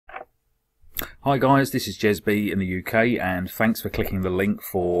Hi guys, this is Jesby in the UK, and thanks for clicking the link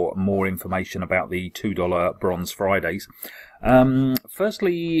for more information about the $2 Bronze Fridays.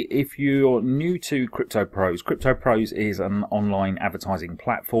 Firstly, if you're new to Crypto Pros is an online advertising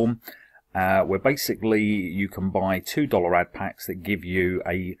platform where basically you can buy $2 ad packs that give you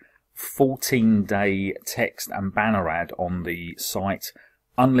a 14-day text and banner ad on the site.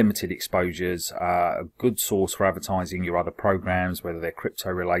 Unlimited exposures, a good source for advertising your other programs, whether they're crypto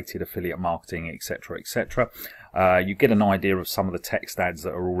related, affiliate marketing, etc, etc. You get an idea of some of the text ads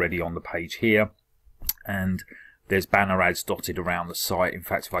that are already on the page here, and there's banner ads dotted around the site. In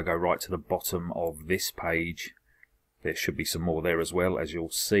fact, if I go right to the bottom of this page, there should be some more there as well, as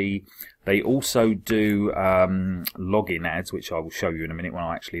you'll see. They also do login ads, which I will show you in a minute when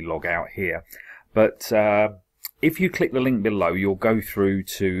I actually log out here. But if you click the link below, you'll go through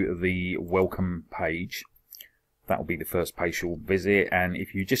to the welcome page. That will be the first page you'll visit, and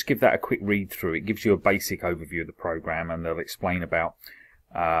if you just give that a quick read through, it gives you a basic overview of the program, and they'll explain about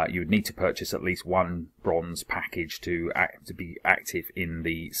you would need to purchase at least one bronze package to be active in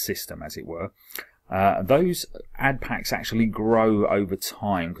the system, as it were. Those ad packs actually grow over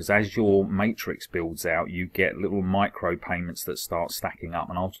time, because as your matrix builds out, you get little micro payments that start stacking up,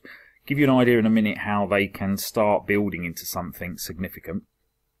 and I'll give you an idea in a minute how they can start building into something significant.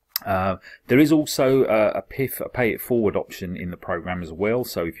 There is also a pay it forward option in the program as well.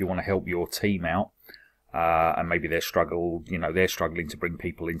 So if you want to help your team out, and maybe they're struggling to bring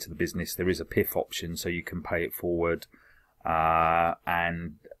people into the business, there is a PIF option, so you can pay it forward.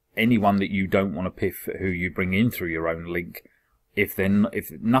 And anyone that you don't want to PIF, who you bring in through your own link, if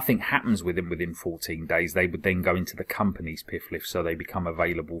nothing happens with them within 14 days, they would then go into the company's PIF list, so they become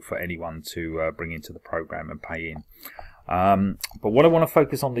available for anyone to bring into the program and pay in. But what I want to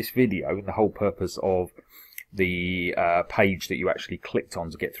focus on this video, the whole purpose of the page that you actually clicked on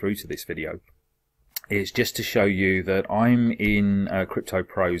to get through to this video, is just to show you that I'm in Crypto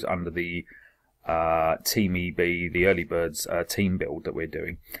Pros under the Team EB, the Early Birds team build that we're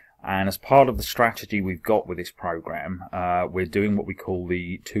doing. And as part of the strategy we've got with this program, we're doing what we call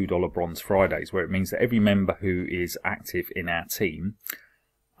the $2 Bronze Fridays, where it means that every member who is active in our team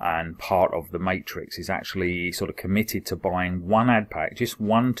and part of the matrix is actually sort of committed to buying one ad pack, just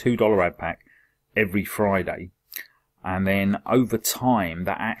one $2 ad pack every Friday. And then over time,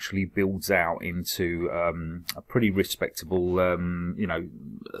 that actually builds out into a pretty respectable,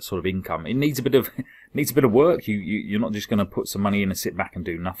 sort of income. It needs a bit of work. You're not just going to put some money in and sit back and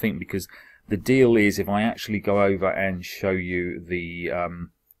do nothing, because the deal is, if I actually go over and show you the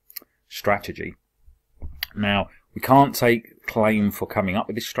strategy. Now, we can't take claim for coming up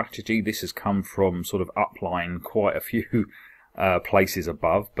with this strategy. This has come from sort of upline quite a few places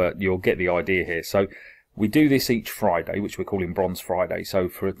above, but you'll get the idea here. So we do this each Friday, which we're calling Bronze Friday. So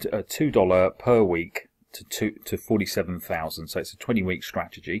for a $2 per week to 47,000. So it's a 20-week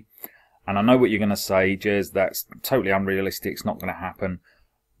strategy. And I know what you're going to say, Jez, that's totally unrealistic. It's not going to happen.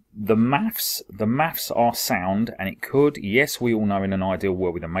 The maths are sound, and it could. Yes, we all know in an ideal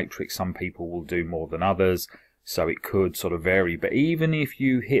world with a matrix, some people will do more than others, so it could sort of vary. But even if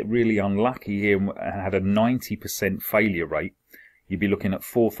you hit really unlucky here and had a 90% failure rate, you'd be looking at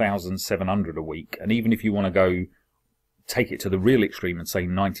 4,700 a week. And even if you want to go take it to the real extreme and say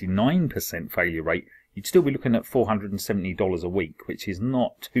 99% failure rate, you'd still be looking at $470 a week, which is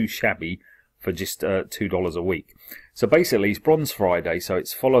not too shabby for just $2 a week. So basically, it's Bronze Friday, so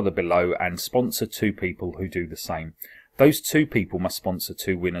it's follow the below and sponsor 2 people who do the same. Those 2 people must sponsor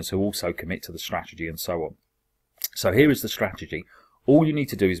 2 winners who also commit to the strategy, and so on. So here is the strategy. All you need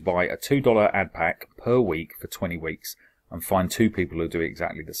to do is buy a $2 ad pack per week for 20 weeks. And find 2 people who do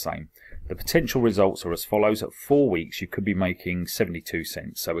exactly the same. The potential results are as follows. At 4 weeks, you could be making 72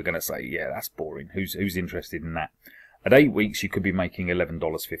 cents. So we're going to say, yeah, that's boring. Who's interested in that? At 8 weeks, you could be making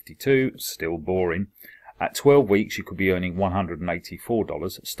 $11.52. Still boring. At 12 weeks, you could be earning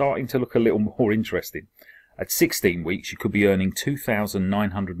 $184. Starting to look a little more interesting. At 16 weeks, you could be earning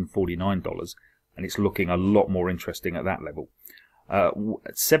 $2,949. And it's looking a lot more interesting at that level. At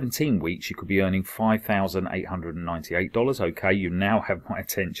 17 weeks, you could be earning $5,898. Okay, you now have my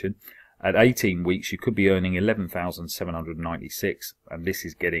attention. At 18 weeks, you could be earning $11,796, and this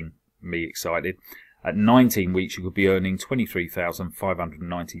is getting me excited. At 19 weeks, you could be earning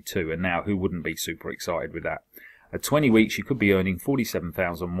 $23,592, and now who wouldn't be super excited with that? At 20 weeks, you could be earning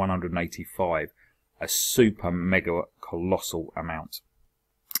 $47,185, a super mega colossal amount.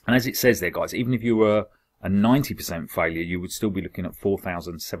 And as it says there, guys, even if you were a 90% failure, you would still be looking at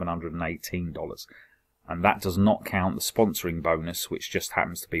 $4,718. And that does not count the sponsoring bonus, which just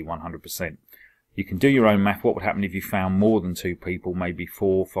happens to be 100%. You can do your own math. What would happen if you found more than 2 people, maybe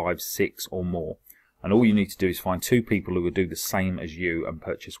 4, 5, 6 or more? And all you need to do is find 2 people who will do the same as you and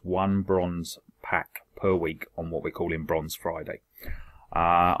purchase 1 bronze pack per week on what we're calling Bronze Friday.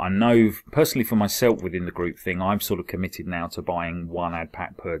 I know personally for myself within the group thing, I'm sort of committed now to buying 1 ad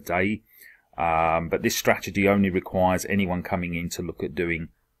pack per day. But this strategy only requires anyone coming in to look at doing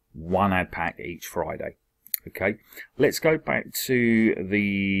 1 ad pack each Friday. Okay, let's go back to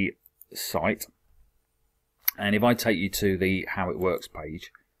the site. And if I take you to the How It Works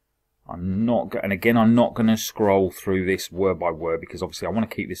page, I'm not going to scroll through this word by word because obviously I want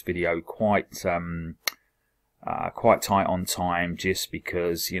to keep this video quite tight on time, just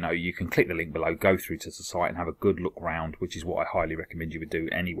because, you know, you can click the link below, go through to the site and have a good look round, which is what I highly recommend you would do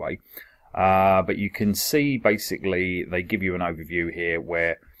anyway. But you can see basically they give you an overview here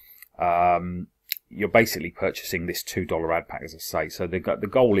where you're basically purchasing this $2 ad pack, as I say. So the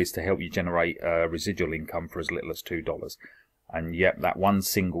goal is to help you generate residual income for as little as $2. And yep, that one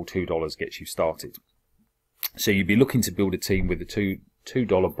single $2 gets you started. So you'd be looking to build a team with the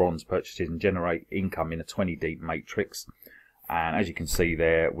 $2 bronze purchases and generate income in a 20 deep matrix. And as you can see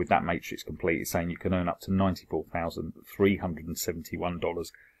there, with that matrix complete, it's saying you can earn up to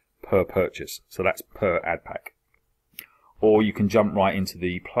 $94,371 per purchase. So that's per ad pack. Or you can jump right into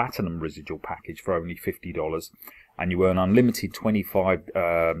the platinum residual package for only $50, and you earn unlimited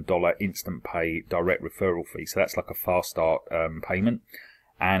 $25 instant pay direct referral fee. So that's like a fast start payment.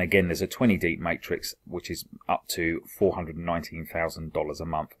 And again, there's a 20 deep matrix, which is up to $419,000 a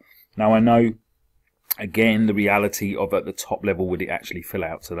month. Now I know, again, the reality of at the top level, would it actually fill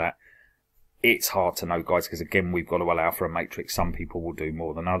out to that? It's hard to know, guys, because again, we've got to allow for a matrix. Some people will do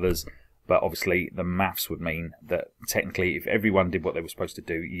more than others. But obviously the maths would mean that technically if everyone did what they were supposed to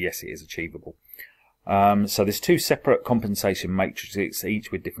do, yes, it is achievable. So there's 2 separate compensation matrices,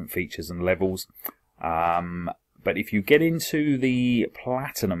 each with different features and levels. But if you get into the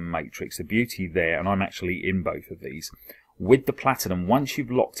platinum matrix, the beauty there, and I'm actually in both of these, with the platinum, once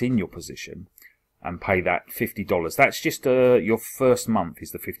you've locked in your position and pay that $50, that's just your first month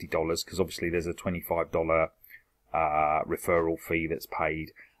is the $50, because obviously there's a $25 referral fee that's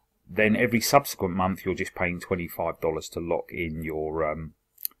paid. Then every subsequent month you're just paying $25 to lock in your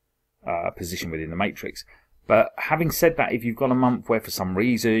position within the matrix. But having said that, if you've got a month where for some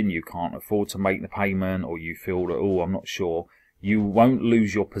reason you can't afford to make the payment, or you feel that, oh, I'm not sure, you won't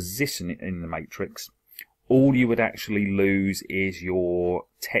lose your position in the matrix. All you would actually lose is your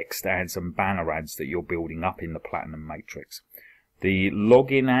text ads and banner ads that you're building up in the platinum matrix. The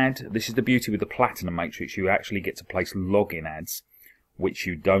login ad, this is the beauty with the platinum matrix, you actually get to place login ads, which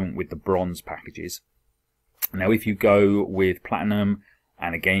you don't with the bronze packages. Now if you go with platinum,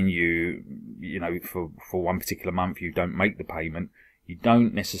 and again you know for one particular month you don't make the payment, you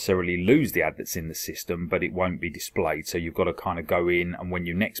don't necessarily lose the ad that's in the system, but it won't be displayed. So you've got to kind of go in, and when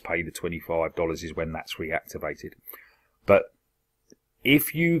you next pay the $25 is when that's reactivated. But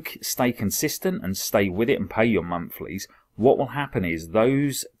if you stay consistent and stay with it and pay your monthlies, what will happen is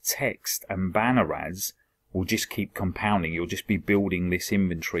those text and banner ads will just keep compounding. You'll just be building this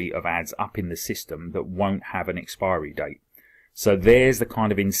inventory of ads up in the system that won't have an expiry date. So there's the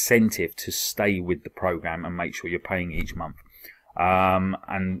kind of incentive to stay with the program and make sure you're paying each month.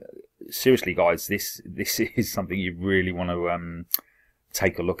 And seriously, guys, this is something you really want to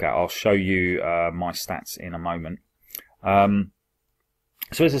take a look at. I'll show you my stats in a moment.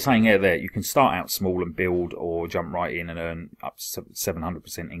 So as I was saying there, you can start out small and build, or jump right in and earn up to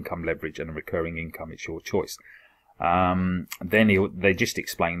 700% income leverage and a recurring income. It's your choice. Then they just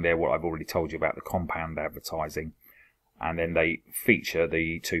explain there what I've already told you about the compound advertising. And then they feature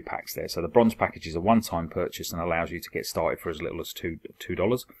the 2 packs there. So the bronze package is a one-time purchase and allows you to get started for as little as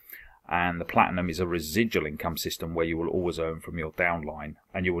 $2. And the platinum is a residual income system where you will always earn from your downline,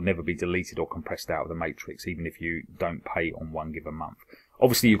 and you will never be deleted or compressed out of the matrix, even if you don't pay on one given month.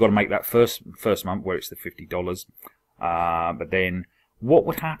 Obviously, you've got to make that first month where it's the $50. But then what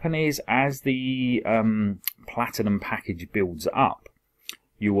would happen is, as the platinum package builds up,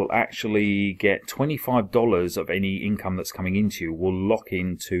 you will actually get $25 of any income that's coming into you will lock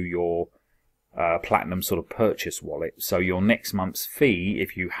into your platinum sort of purchase wallet. So your next month's fee,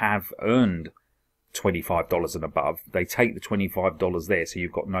 if you have earned $25 and above, they take the $25 there, so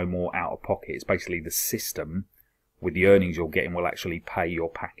you've got no more out of pocket. It's basically the system with the earnings you're getting will actually pay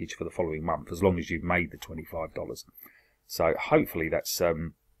your package for the following month, as long as you've made the $25. So hopefully that's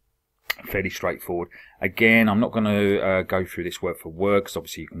fairly straightforward. Again, I'm not going to go through this word for word, because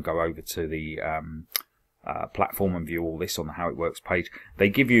obviously you can go over to the platform and view all this on the How It Works page. They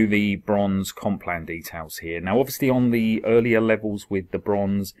give you the bronze comp plan details here. Now obviously on the earlier levels with the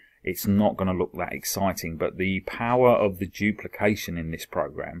bronze, it's not going to look that exciting. But the power of the duplication in this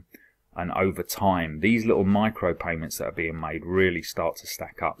program, and over time, these little micro payments that are being made really start to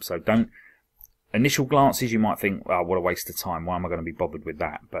stack up. So don't, initial glances you might think, oh, what a waste of time, why am I going to be bothered with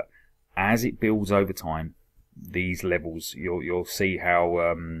that? But as it builds over time, these levels, you'll see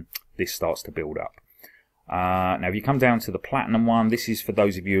how this starts to build up. Now if you come down to the platinum one, this is for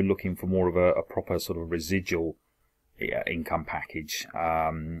those of you looking for more of a proper sort of residual income package.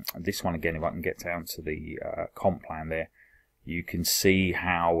 This one again, if I can get down to the comp plan there, you can see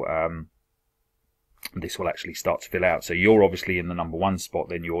how this will actually start to fill out. So you're obviously in the number 1 spot,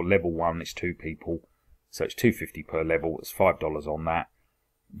 then your level 1 is 2 people, so it's $2.50 per level, it's $5 on that.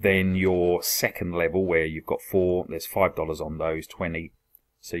 Then your second level, where you've got 4, there's $5 on those, 20,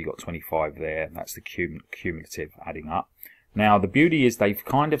 so you've got 25 there. That's the cumulative adding up. Now the beauty is they've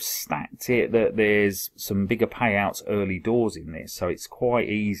kind of stacked it that there's some bigger payouts early doors in this, so it's quite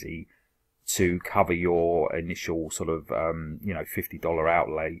easy to cover your initial sort of you know, $50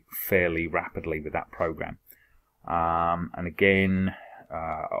 outlay fairly rapidly with that program. And again,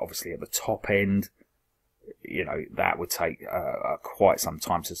 obviously at the top end, you know, that would take quite some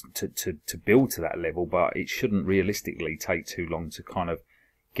time to build to that level, but it shouldn't realistically take too long to kind of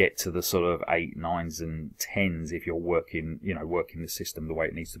get to the sort of 8, 9s and 10s if you're working, you know, working the system the way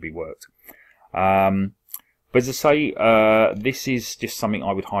it needs to be worked. But as I say, this is just something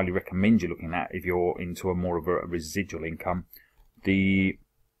I would highly recommend you looking at if you're into a more of a residual income. The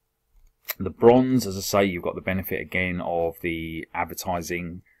bronze, as I say, you've got the benefit again of the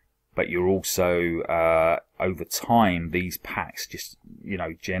advertising, but you're also over time, these packs just, you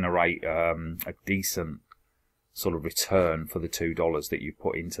know, generate a decent sort of return for the $2 that you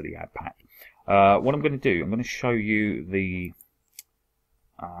put into the ad pack. What I'm going to do, I'm going to show you the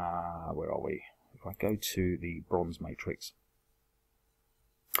where are we? If I go to the bronze matrix,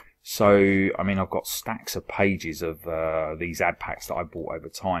 so I mean I've got stacks of pages of these ad packs that I bought over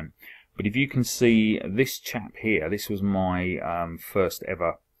time, but if you can see this chap here, this was my first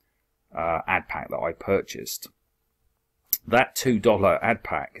ever ad pack that I purchased. That $2 ad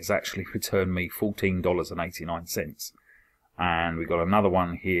pack has actually returned me $14.89, and we've got another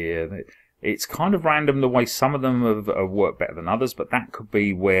one here. It's kind of random the way some of them have worked better than others, but that could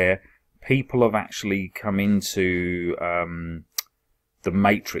be where people have actually come into the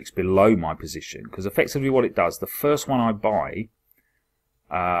matrix below my position, because effectively what it does, the first one I buy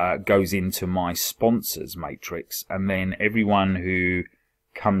goes into my sponsors matrix, and then everyone who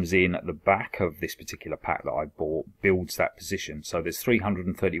comes in at the back of this particular pack that I bought builds that position. So there's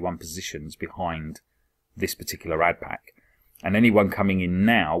 331 positions behind this particular ad pack, and anyone coming in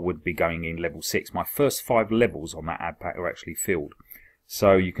now would be going in level 6. My first 5 levels on that ad pack are actually filled.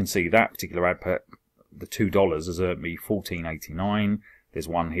 So you can see that particular ad pack, the $2 has earned me $14.89. There's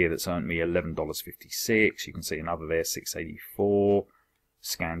one here that's earned me $11.56. You can see another there, $6.84.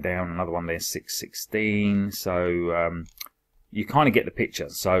 Scan down, another one there, $6.16. So you kind of get the picture.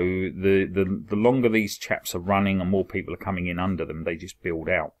 So the longer these chaps are running and more people are coming in under them, they just build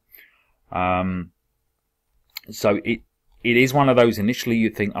out. So it is one of those, initially you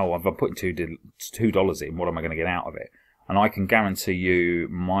think, oh, if I'm putting $2 in, what am I going to get out of it? And I can guarantee you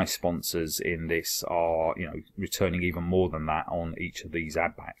my sponsors in this are, you know, returning even more than that on each of these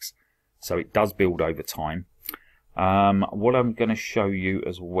ad packs. So it does build over time. What I'm going to show you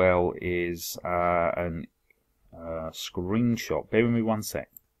as well is an screenshot. Bear with me one sec.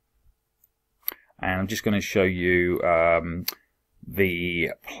 And I'm just going to show you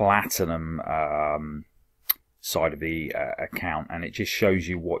the platinum side of the account, and it just shows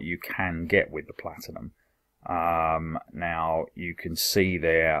you what you can get with the platinum. Now you can see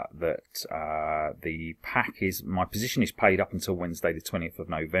there that the pack is, my position is paid up until Wednesday the 20th of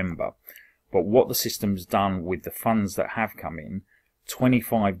November, but what the system's done with the funds that have come in,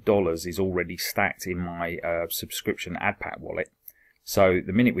 $25 is already stacked in my subscription ad pack wallet. So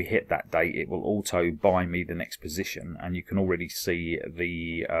the minute we hit that date, it will auto buy me the next position, and you can already see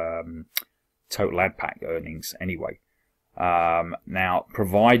the total ad pack earnings anyway. Now,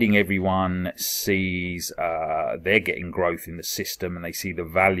 providing everyone sees they're getting growth in the system and they see the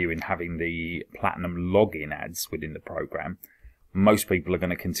value in having the platinum login ads within the program, most people are going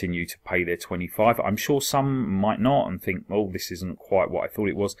to continue to pay their $25. I'm sure some might not and think, oh, this isn't quite what I thought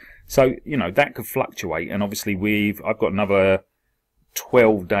it was. So, you know, that could fluctuate, and obviously I've got another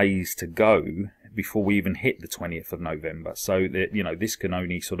 12 days to go before we even hit the 20th of November. So that, you know, this can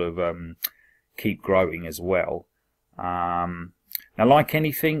only sort of keep growing as well. Now, like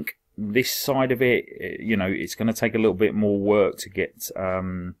anything, this side of it, you know, it's going to take a little bit more work to get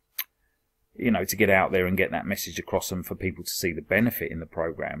to get out there and get that message across and for people to see the benefit in the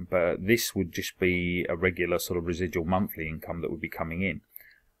program. But this would just be a regular sort of residual monthly income that would be coming in.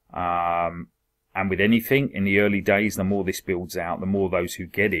 And with anything in the early days, the more this builds out, the more those who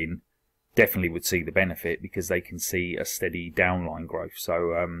get in definitely would see the benefit, because they can see a steady downline growth.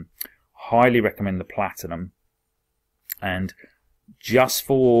 So highly recommend the Platinum. And just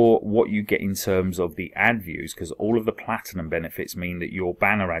for what you get in terms of the ad views, because all of the Platinum benefits mean that your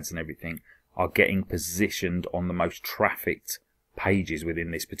banner ads and everything are getting positioned on the most trafficked pages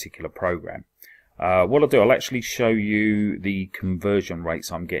within this particular program. What I'll do, I'll actually show you the conversion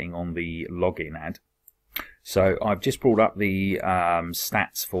rates I'm getting on the login ad. So I've just brought up the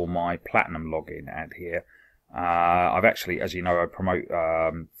stats for my Platinum login ad here. I've actually, as you know, I promote,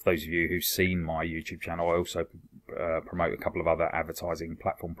 for those of you who've seen my YouTube channel, I also promote a couple of other advertising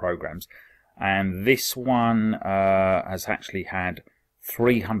platform programs. And this one has actually had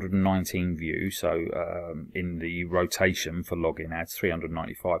 319 views, so in the rotation for login ads,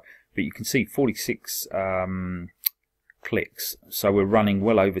 395. But you can see 46 clicks, so we're running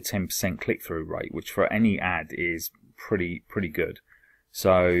well over 10% click-through rate, which for any ad is pretty good.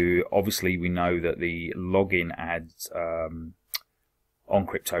 So obviously we know that the login ads on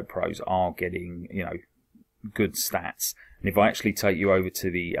Crypto Pros are getting, good stats. And if I actually take you over to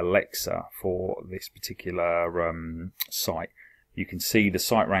the Alexa for this particular site, you can see the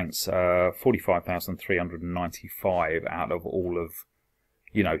site ranks 45,395 out of all of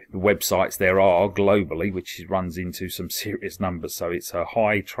the websites there are globally, which runs into some serious numbers. So it's a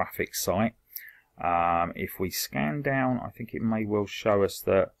high traffic site. If we scan down, I think it may well show us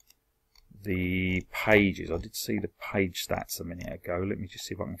that the pages, I did see the page stats a minute ago. Let me just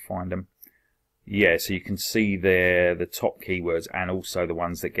see if I can find them. Yeah, so you can see there the top keywords and also the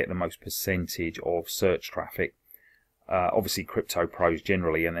ones that get the most percentage of search traffic. Obviously Crypto Pros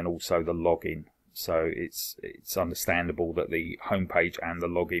generally, and then also the login. So it's understandable that the homepage and the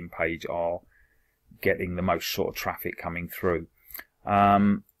login page are getting the most sort of traffic coming through.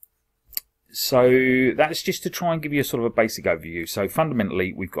 So that's just to try and give you a sort of a basic overview. So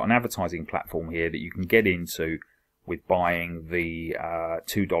fundamentally, we've got an advertising platform here that you can get into with buying the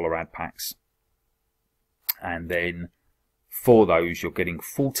 $2 ad packs. And then for those, you're getting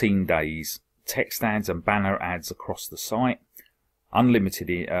 14 days text ads and banner ads across the site, unlimited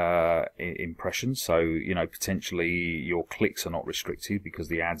impressions. So, potentially your clicks are not restricted because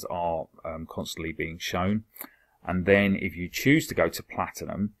the ads are constantly being shown. And then if you choose to go to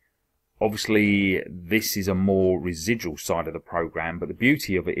Platinum, obviously this is a more residual side of the program, but the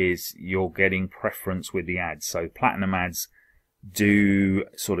beauty of it is you're getting preference with the ads. So Platinum ads do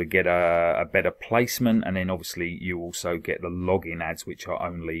sort of get a better placement, and then obviously you also get the login ads, which are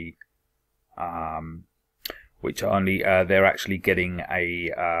only they're actually getting a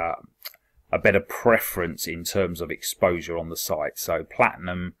better preference in terms of exposure on the site. So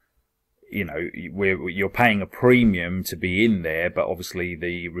Platinum, you're paying a premium to be in there, but obviously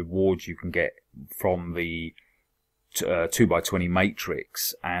the rewards you can get from the 2x20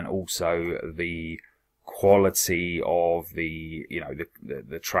 matrix and also the quality of the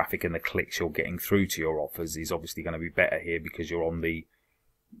the traffic and the clicks you're getting through to your offers is obviously going to be better here because you're on the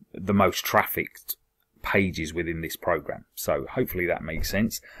most trafficked pages within this program. So hopefully that makes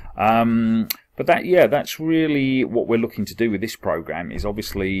sense. But that's really what we're looking to do with this program, is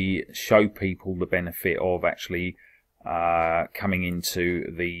obviously show people the benefit of actually coming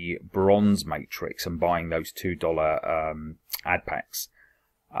into the bronze matrix and buying those $2 ad packs.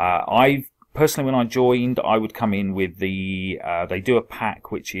 Personally, when I joined, I would come in with the, they do a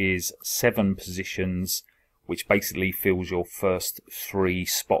pack which is 7 positions, which basically fills your first 3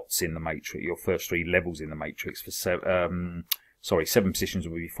 spots in the matrix, your first 3 levels in the matrix. For 7 positions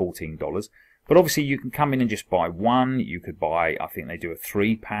would be $14. But obviously you can come in and just buy 1. You could buy, I think they do a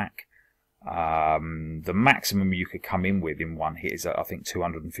 3 pack. The maximum you could come in with in one hit is, I think,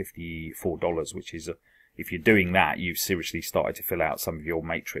 $254, which is, if you're doing that, you've seriously started to fill out some of your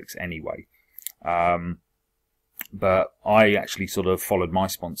matrix anyway. But I actually sort of followed my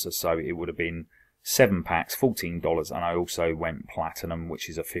sponsor, so it would have been 7 packs, $14, and I also went Platinum, which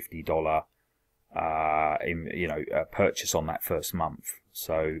is a $50 purchase on that first month.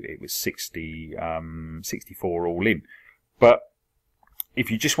 So it was 64 all in. But if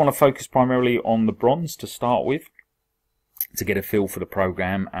you just want to focus primarily on the bronze to start with, to get a feel for the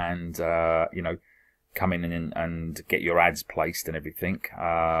program and come in and get your ads placed and everything,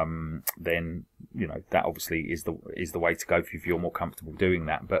 then that obviously is the way to go if you're more comfortable doing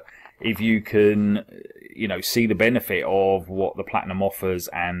that. But if you can see the benefit of what the Platinum offers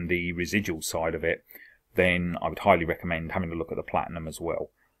and the residual side of it, then I would highly recommend having a look at the Platinum as well.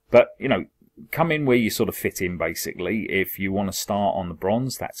 But come in where you sort of fit in, basically. If you want to start on the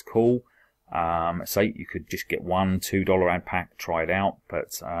bronze, that's cool. Say you could just get $1-2 ad pack, try it out,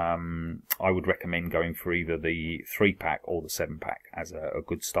 but I would recommend going for either the 3-pack or the 7-pack as a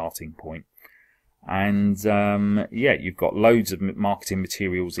good starting point. And yeah, you've got loads of marketing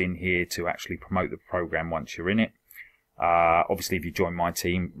materials in here to actually promote the program once you're in it. Obviously, if you join my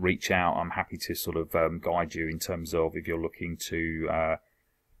team, reach out. I'm happy to sort of guide you in terms of if you're looking to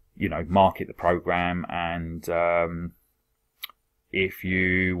you know, market the program, and if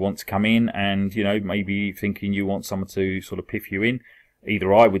you want to come in and, you know, maybe thinking you want someone to sort of piff you in,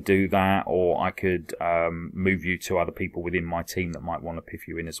 either I would do that, or I could move you to other people within my team that might want to piff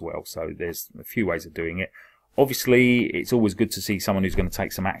you in as well. So there's a few ways of doing it. Obviously, it's always good to see someone who's going to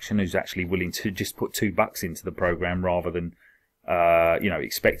take some action, who's actually willing to just put $2 into the program rather than you know,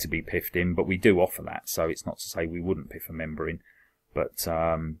 expect to be piffed in. But we do offer that, so it's not to say we wouldn't piff a member in. But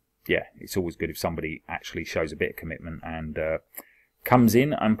yeah, it's always good if somebody actually shows a bit of commitment and comes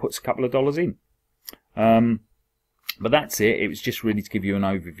in and puts a couple of dollars in. But that's it. It was just really to give you an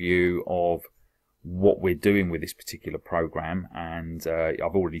overview of what we're doing with this particular program, and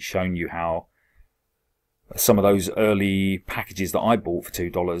I've already shown you how some of those early packages that I bought for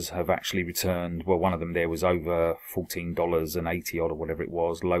 $2 have actually returned. Well, one of them there was over $14 and 80 odd or whatever it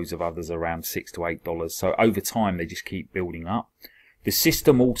was. Loads of others around $6 to $8. So over time they just keep building up. The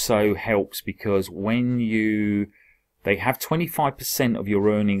system also helps because when they have 25% of your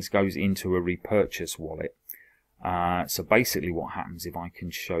earnings goes into a repurchase wallet. So basically what happens, if I can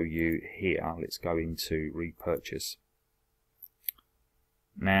show you here, let's go into repurchase.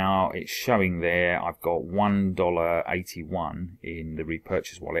 Now it's showing there I've got $1.81 in the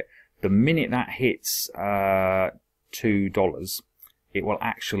repurchase wallet. The minute that hits $2, it will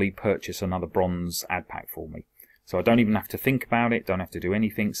actually purchase another bronze ad pack for me. So I don't even have to think about it, don't have to do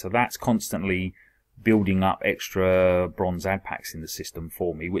anything. So that's constantly building up extra bronze ad packs in the system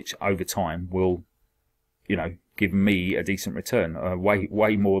for me, which over time will, you know, give me a decent return,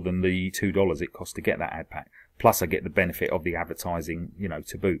 way more than the $2 it costs to get that ad pack. Plus I get the benefit of the advertising, you know,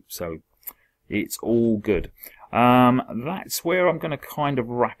 to boot. So it's all good. That's where I'm going to kind of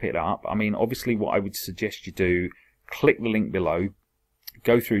wrap it up. I mean, obviously what I would suggest you do, click the link below,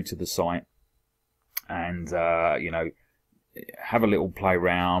 go through to the site, and you know, have a little play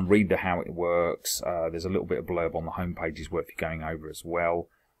around, read how it works. There's a little bit of blurb on the homepage is worth you going over as well.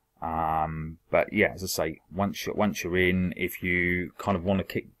 But yeah, as I say, once you're in, if you kind of want to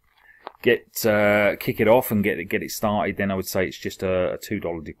kick it off and get it started, then I would say it's just a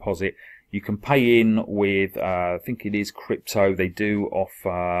 $2 deposit. You can pay in with I think it is crypto. They do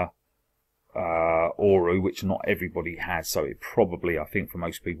offer Oru, which not everybody has, so it probably, I think for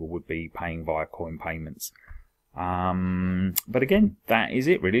most people, would be paying via coin payments. But again, that is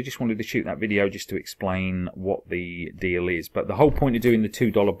it really. Just wanted to shoot that video just to explain what the deal is. But the whole point of doing the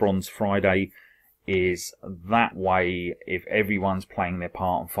 $2 Bronze Friday is that way, if everyone's playing their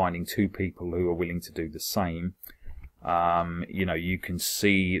part and finding 2 people who are willing to do the same, you know, you can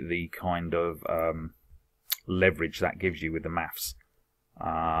see the kind of leverage that gives you with the maths.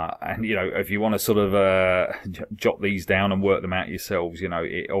 And you know, if you want to sort of jot these down and work them out yourselves, you know,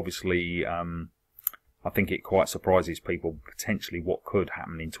 it obviously I think it quite surprises people potentially what could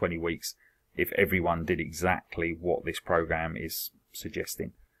happen in 20 weeks if everyone did exactly what this program is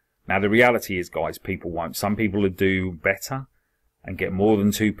suggesting. Now the reality is, guys, people won't. Some people will do better and get more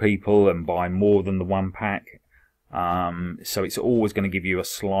than 2 people and buy more than the 1 pack. So it's always going to give you a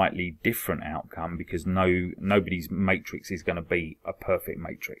slightly different outcome because nobody's matrix is going to be a perfect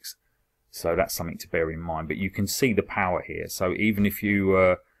matrix. So that's something to bear in mind. But you can see the power here. So even if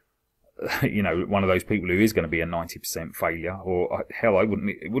you you know, one of those people who is going to be a 90% failure, or hell, it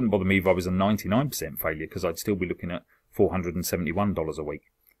wouldn't bother me if I was a 99% failure, because I'd still be looking at $471 a week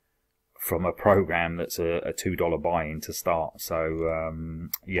from a program that's a $2 buy-in to start. So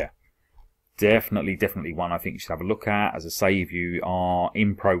yeah, definitely one I think you should have a look at. As I say, if you are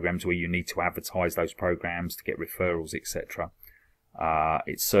in programs where you need to advertise those programs to get referrals, etc.,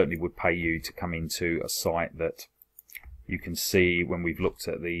 it certainly would pay you to come into a site that you can see. When we've looked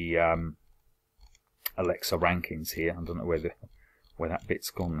at the Alexa rankings here, I don't know where that bit's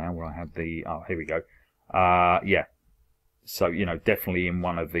gone now, where I had the, oh, here we go. Yeah, so you know, definitely in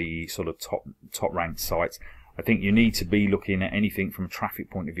one of the sort of top ranked sites. I think you need to be looking at anything from a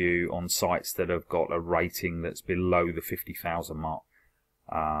traffic point of view on sites that have got a rating that's below the 50,000 mark.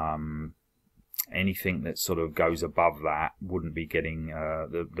 Anything that sort of goes above that wouldn't be getting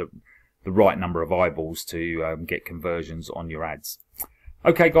the right number of eyeballs to get conversions on your ads.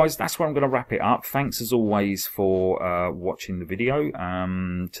 Okay guys, that's where I'm going to wrap it up. Thanks as always for watching the video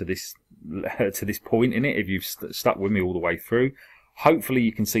to this to this point in it, if you've stuck with me all the way through. Hopefully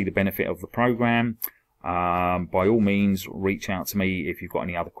you can see the benefit of the program. By all means, reach out to me if you've got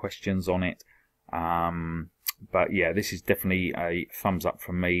any other questions on it. But yeah, this is definitely a thumbs up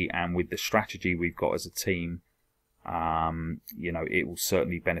from me, and with the strategy we've got as a team, you know, it will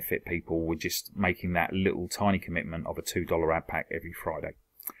certainly benefit people with just making that little tiny commitment of a $2 ad pack every Friday.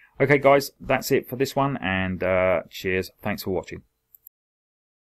 Okay guys, that's it for this one, and cheers, thanks for watching.